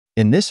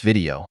In this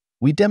video,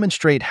 we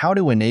demonstrate how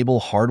to enable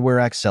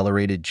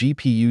hardware-accelerated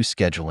GPU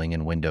scheduling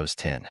in Windows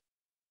 10.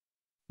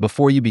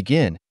 Before you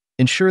begin,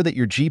 ensure that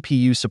your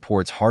GPU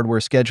supports hardware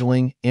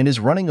scheduling and is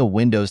running a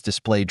Windows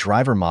Display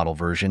Driver Model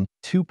version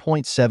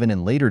 2.7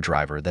 and later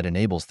driver that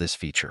enables this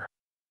feature.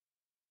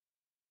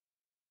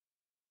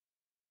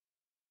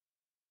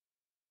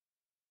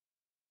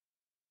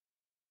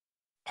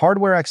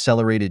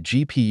 Hardware-accelerated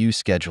GPU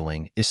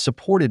scheduling is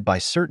supported by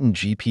certain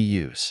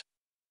GPUs.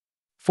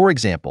 For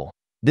example,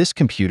 this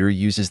computer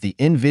uses the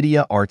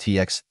NVIDIA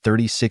RTX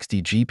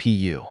 3060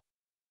 GPU.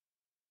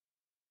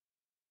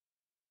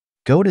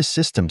 Go to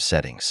System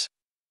Settings.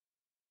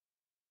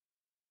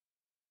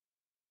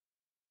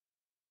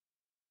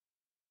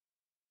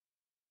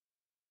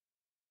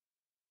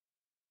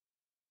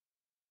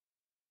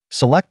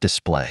 Select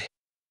Display.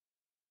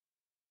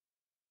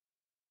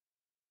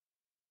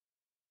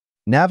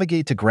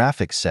 Navigate to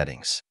Graphics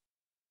Settings.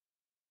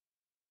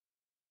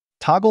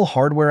 Toggle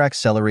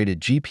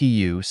Hardware-Accelerated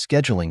GPU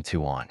Scheduling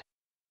to on.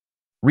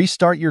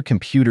 Restart your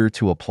computer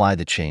to apply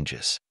the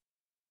changes.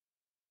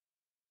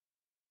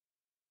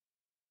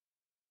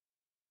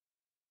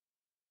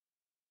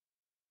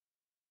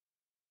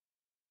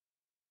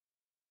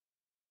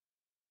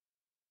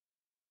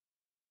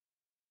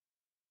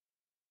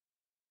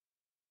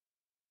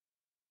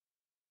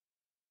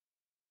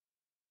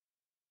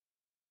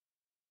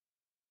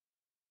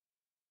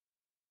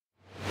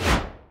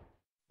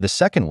 The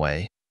second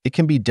way, it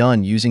can be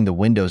done using the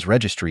Windows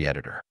Registry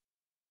Editor.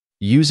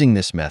 Using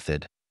this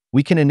method,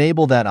 we can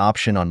enable that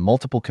option on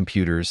multiple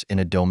computers in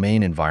a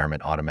domain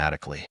environment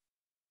automatically.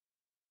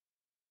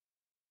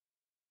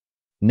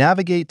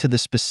 Navigate to the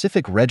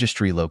specific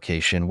registry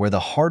location where the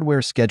hardware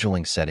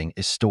scheduling setting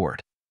is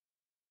stored.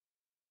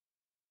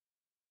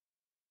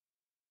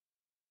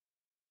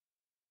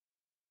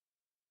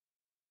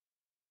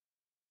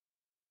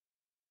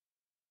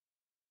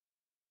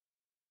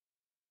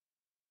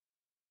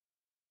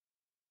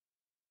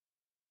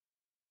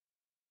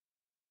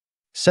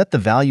 Set the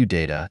value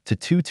data to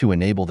 2 to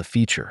enable the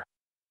feature.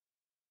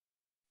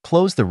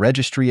 Close the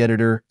registry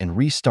editor and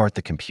restart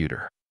the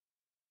computer.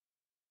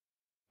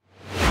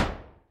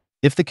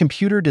 If the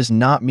computer does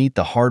not meet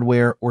the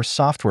hardware or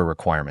software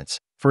requirements,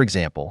 for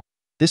example,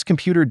 this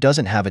computer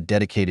doesn't have a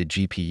dedicated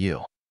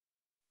GPU,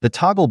 the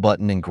toggle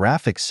button in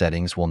graphics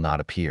settings will not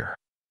appear.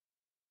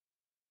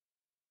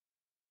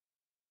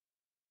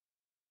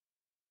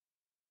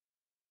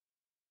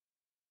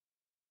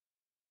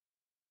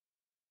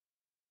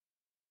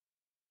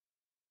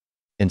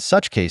 In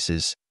such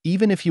cases,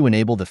 even if you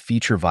enable the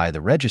feature via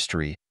the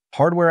registry,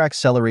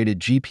 hardware-accelerated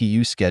GPU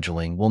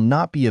scheduling will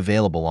not be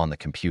available on the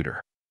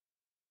computer.